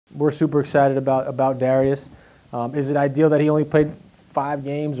we're super excited about Darius. Is it ideal that he only played 5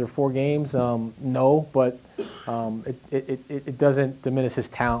 games or 4 games? No, but it doesn't diminish his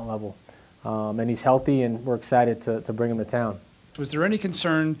talent level. And he's healthy, and we're excited to bring him to town. Was there any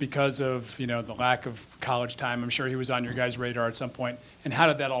concern because of the lack of college time? I'm sure he was on your guys' radar at some point. And how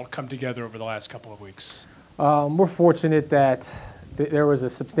did that all come together over the last couple of weeks? We're fortunate that there was a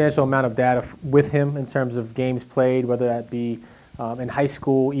substantial amount of data with him in terms of games played, whether that be in high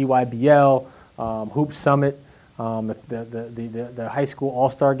school, EYBL, Hoop Summit, the high school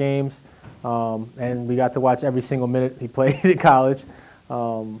all-star games, and we got to watch every single minute he played at college.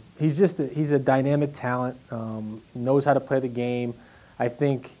 He's a dynamic talent, knows how to play the game. I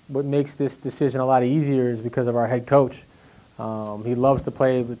think what makes this decision a lot easier is because of our head coach. He loves to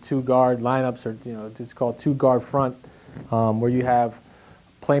play with 2-guard lineups, or it's called 2-guard front, where you have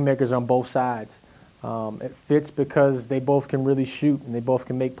playmakers on both sides. It fits because they both can really shoot and they both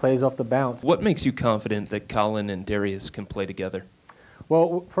can make plays off the bounce. What makes you confident that Colin and Darius can play together?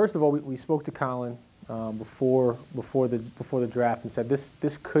 Well, first of all, we spoke to Colin before the draft and said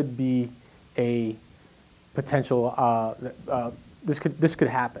this could be a potential. This could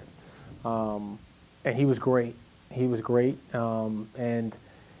happen, and he was great. He was great, and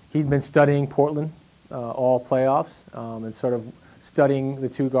he'd been studying Portland all playoffs and sort of studying the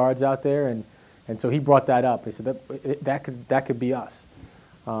 2 guards out there, and so he brought that up. He said that could be us.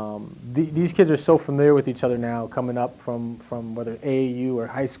 These kids are so familiar with each other now, coming up from whether AAU or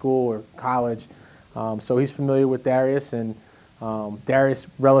high school or college. So he's familiar with Darius, and Darius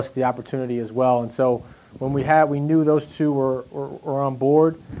relished the opportunity as well. And so when we knew those 2 were on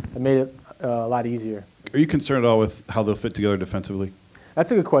board, it made it a lot easier. Are you concerned at all with how they'll fit together defensively?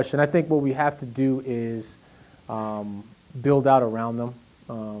 That's a good question. I think what we have to do is build out around them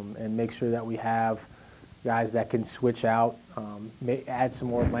and make sure that we have guys that can switch out, add some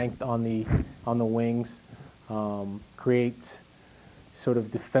more length on the wings, create sort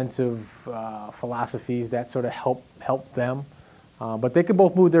of defensive philosophies that sort of help them. But they can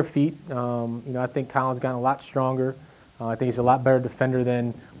both move their feet. I think Colin's gotten a lot stronger. I think he's a lot better defender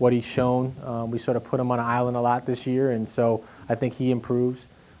than what he's shown. We sort of put him on an island a lot this year, and so I think he improves.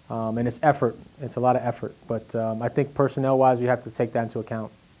 And it's effort. It's a lot of effort. But I think personnel-wise, we have to take that into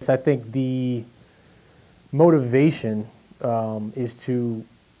account. So I think the motivation is to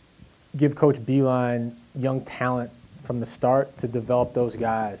give Coach Beilein young talent from the start to develop those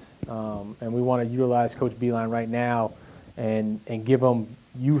guys. And we want to utilize Coach Beilein right now and give him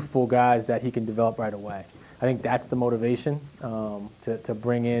youthful guys that he can develop right away. I think that's the motivation to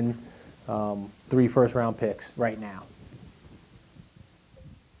bring in 3 first-round picks right now.